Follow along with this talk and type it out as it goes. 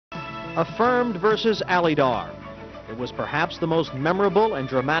Affirmed versus Alydar. It was perhaps the most memorable and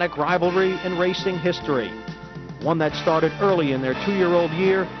dramatic rivalry in racing history. One that started early in their 2-year-old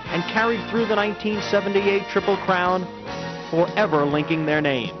year and carried through the 1978 Triple Crown, forever linking their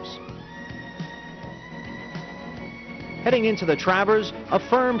names. Heading into the Travers,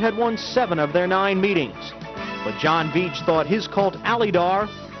 Affirmed had won 7 of their 9 meetings. But John Veach thought his colt Alydar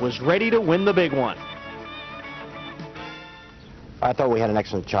was ready to win the big one. I thought we had an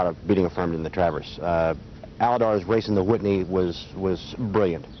excellent shot of beating Affirmed in the Travers. Alydar's race in the Whitney was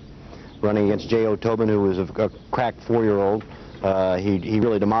brilliant. Running against J.O. Tobin, who was a cracked 4-year-old, he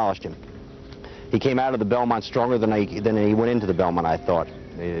really demolished him. He came out of the Belmont stronger than he went into the Belmont, I thought.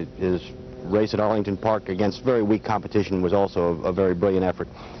 His race at Arlington Park against very weak competition was also a very brilliant effort.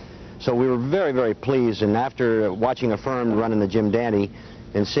 So we were very, very pleased, and after watching Affirmed run in the Jim Dandy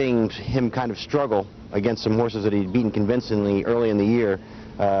and seeing him kind of struggle against some horses that he'd beaten convincingly early in the year,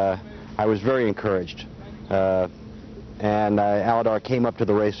 I was very encouraged. And Alydar came up to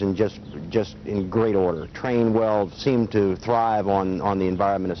the race in just in great order. Trained well, seemed to thrive on the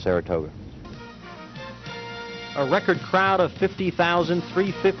environment of Saratoga. A record crowd of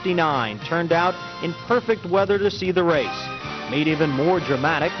 50,359 turned out in perfect weather to see the race. Made even more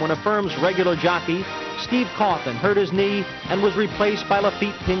dramatic when Affirmed's regular jockey, Steve Cawthon, hurt his knee and was replaced by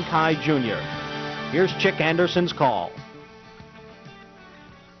Lafitte Pinkai Jr. Here's Chick Anderson's call.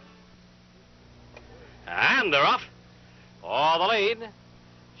 And they're off. For the lead.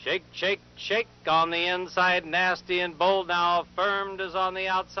 Shake, shake, shake on the inside. Nasty and Bold. Now Affirmed is on the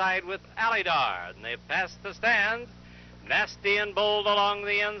outside with Alydar. And they've passed the stands. Nasty and Bold along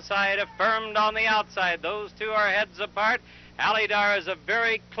the inside. Affirmed on the outside. Those two are heads apart. Alydar is a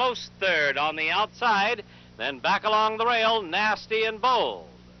very close third on the outside. Then back along the rail, Nasty and Bold.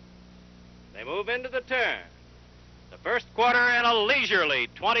 They move into the turn. The first quarter in a leisurely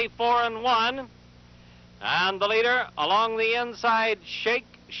 24-1. And the leader along the inside, Shake,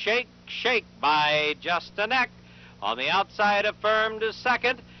 Shake, Shake by just a neck. On the outside, Affirmed is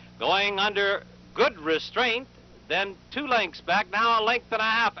second, going under good restraint. Then 2 lengths back, now a length and a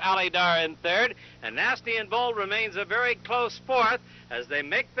half, Alydar in third. And Nasty and Bold remains a very close fourth as they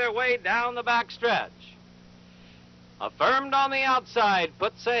make their way down the back stretch. Affirmed on the outside,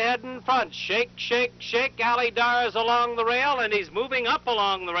 puts ahead in front. Shake, shake, shake. Alydar is along the rail, and he's moving up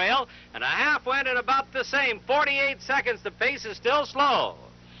along the rail. And a half went at about the same, 48 seconds. The pace is still slow.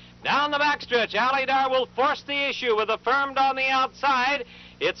 Down the backstretch, Alydar will force the issue with Affirmed on the outside.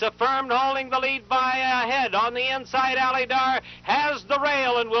 It's Affirmed holding the lead by a head. On the inside, Alydar has the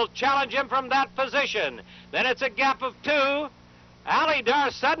rail and will challenge him from that position. Then it's a gap of 2.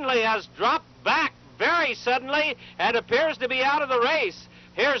 Alydar suddenly has dropped back very suddenly and appears to be out of the race.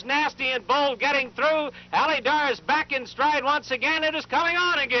 Here's Nasty and Bold getting through. Alydar is back in stride once again. It is coming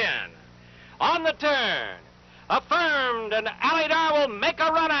on again. On the turn, Affirmed and Alydar will make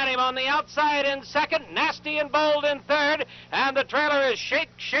a run at him on the outside in second. Nasty and Bold in third. And the trailer is Shake,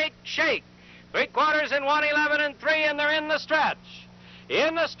 Shake, Shake. 3/4 in 1:11 and they're in the stretch.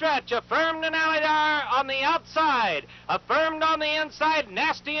 In the stretch, Affirmed and Alydar on the outside. Affirmed on the inside,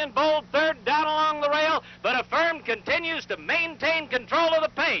 Nasty and Bold third down along the rail, but Affirmed continues to maintain control of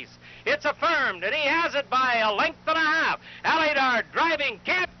the pace. It's Affirmed, and he has it by a length and a half. Alydar driving,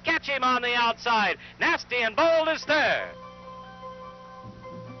 can't catch him on the outside. Nasty and Bold is third.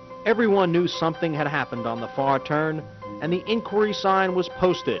 Everyone knew something had happened on the far turn, and the inquiry sign was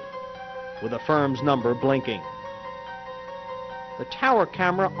posted, with Affirmed's number blinking. The tower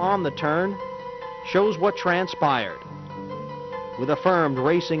camera on the turn shows what transpired. With Affirmed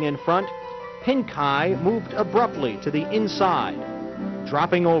racing in front, Pinkai moved abruptly to the inside,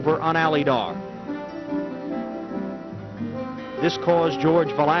 dropping over on Alydar. This caused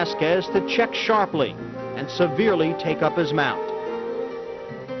George Velasquez to check sharply and severely take up his mount.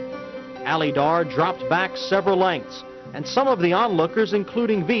 Alydar dropped back several lengths, and some of the onlookers,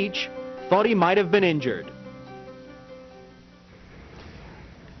 including Veach, thought he might have been injured.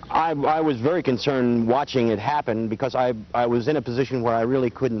 I was very concerned watching it happen because I was in a position where I really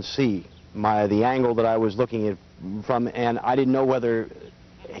couldn't see the angle that I was looking at from, and I didn't know whether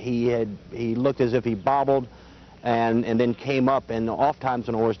he looked as if he bobbled and then came up, and oftentimes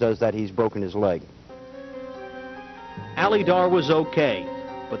when a horse does that, he's broken his leg. Alydar was okay,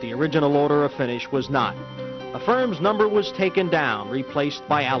 but the original order of finish was not. Affirmed's number was taken down, replaced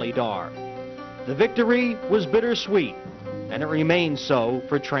by Alydar. The victory was bittersweet, and it remains so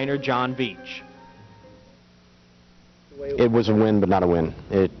for trainer John Veach. It was a win, but not a win.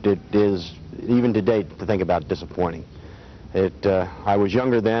 It is, even to date, to think about, disappointing. I was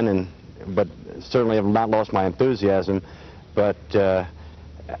younger then, but certainly have not lost my enthusiasm. But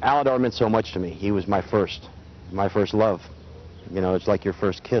Alydar meant so much to me. He was my first love. You know, it's like your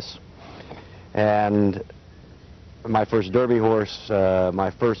first kiss. And my first Derby horse,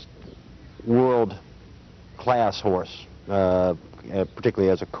 my first world-class horse,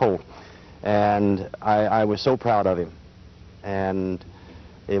 particularly as a colt. And I was so proud of him. And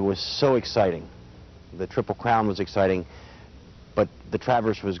it was so exciting. The Triple Crown was exciting, but the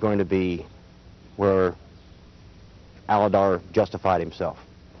Travers was going to be where Alydar justified himself.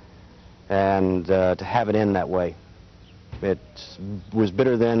 And to have it end that way, it was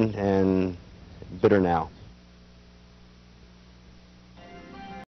bitter then and bitter now.